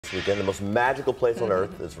this weekend. The most magical place on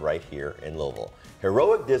earth is right here in Louisville.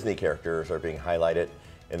 Heroic Disney characters are being highlighted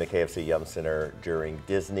in the KFC Yum Center during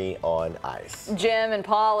Disney on Ice. Jim and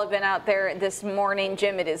Paul have been out there this morning.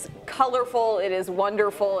 Jim, it is colorful, it is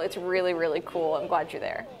wonderful, it's really, really cool. I'm glad you're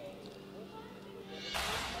there.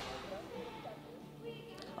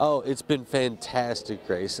 Oh, it's been fantastic,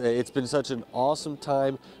 Grace. It's been such an awesome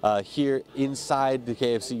time here inside the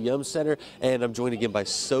KFC Yum Center, and I'm joined again by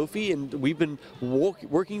Sophie, and we've been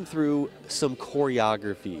working through some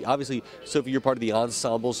choreography. Obviously, Sophie, you're part of the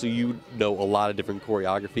ensemble, so you know a lot of different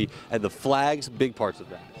choreography, and the flags, big parts of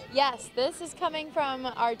that. Yes, this is coming from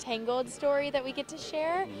our Tangled story that we get to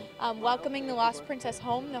share, welcoming the Lost Princess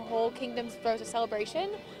home. The whole kingdom throws a celebration,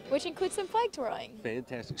 which includes some flag twirling.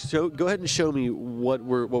 Fantastic. So go ahead and show me what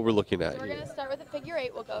we're looking at. So we're going to start with a figure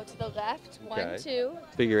 8. We'll go to the left. Okay. 1, 2.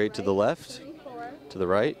 Figure 8 to the left. 3, 4. To the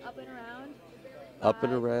right. Up and around. Up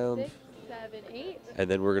and 5, around. 6, 7, 8.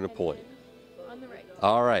 And then we're going to point. On the right.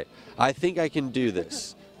 All right. I think I can do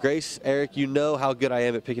this. Grace, Eric, you know how good I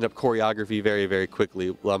am at picking up choreography very, very quickly.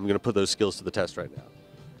 Well, I'm going to put those skills to the test right now.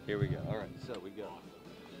 Here we go. All right, so we go.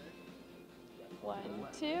 1,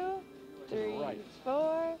 2, 3,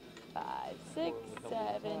 4, 5, 6,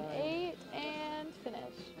 7, 8, and finish.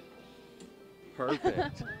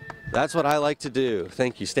 Perfect. That's what I like to do.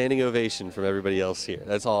 Thank you. Standing ovation from everybody else here.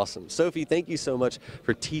 That's awesome. Sophie, thank you so much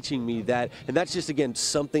for teaching me that. And that's just, again,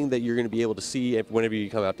 something that you're going to be able to see whenever you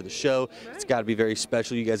come out to the show. It's got to be very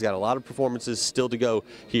special. You guys got a lot of performances still to go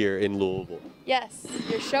here in Louisville. Yes,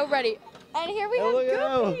 your show ready. And here we have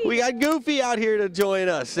Goofy. We got Goofy out here to join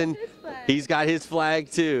us, and he's got his flag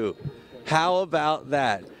too. How about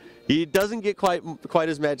that? He doesn't get quite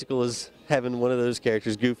as magical as having one of those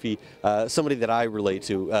characters, Goofy, somebody that I relate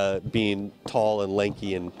to, being tall and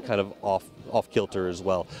lanky and kind of off kilter as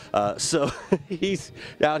well. So he's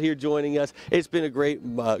out here joining us. It's been a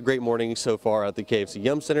great morning so far at the KFC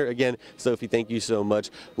Yum Center. Again, Sophie, thank you so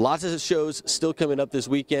much. Lots of shows still coming up this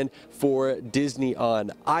weekend for Disney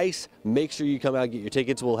on Ice. Make sure you come out and get your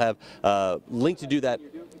tickets. We'll have a link to do that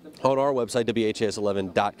on our website,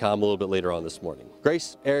 WHAS11.com, a little bit later on this morning.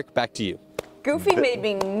 Grace, Eric, back to you. Goofy made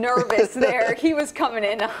me nervous there. He was coming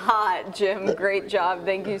in hot, Jim. Great job.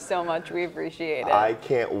 Thank you so much. We appreciate it. I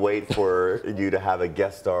can't wait for you to have a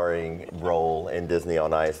guest starring role in Disney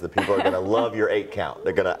on Ice. The people are going to love your 8 count.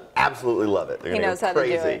 They're going to absolutely love it. They're He gonna knows go how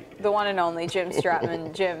crazy. to do it. The one and only Jim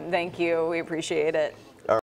Stratman. Jim, thank you. We appreciate it.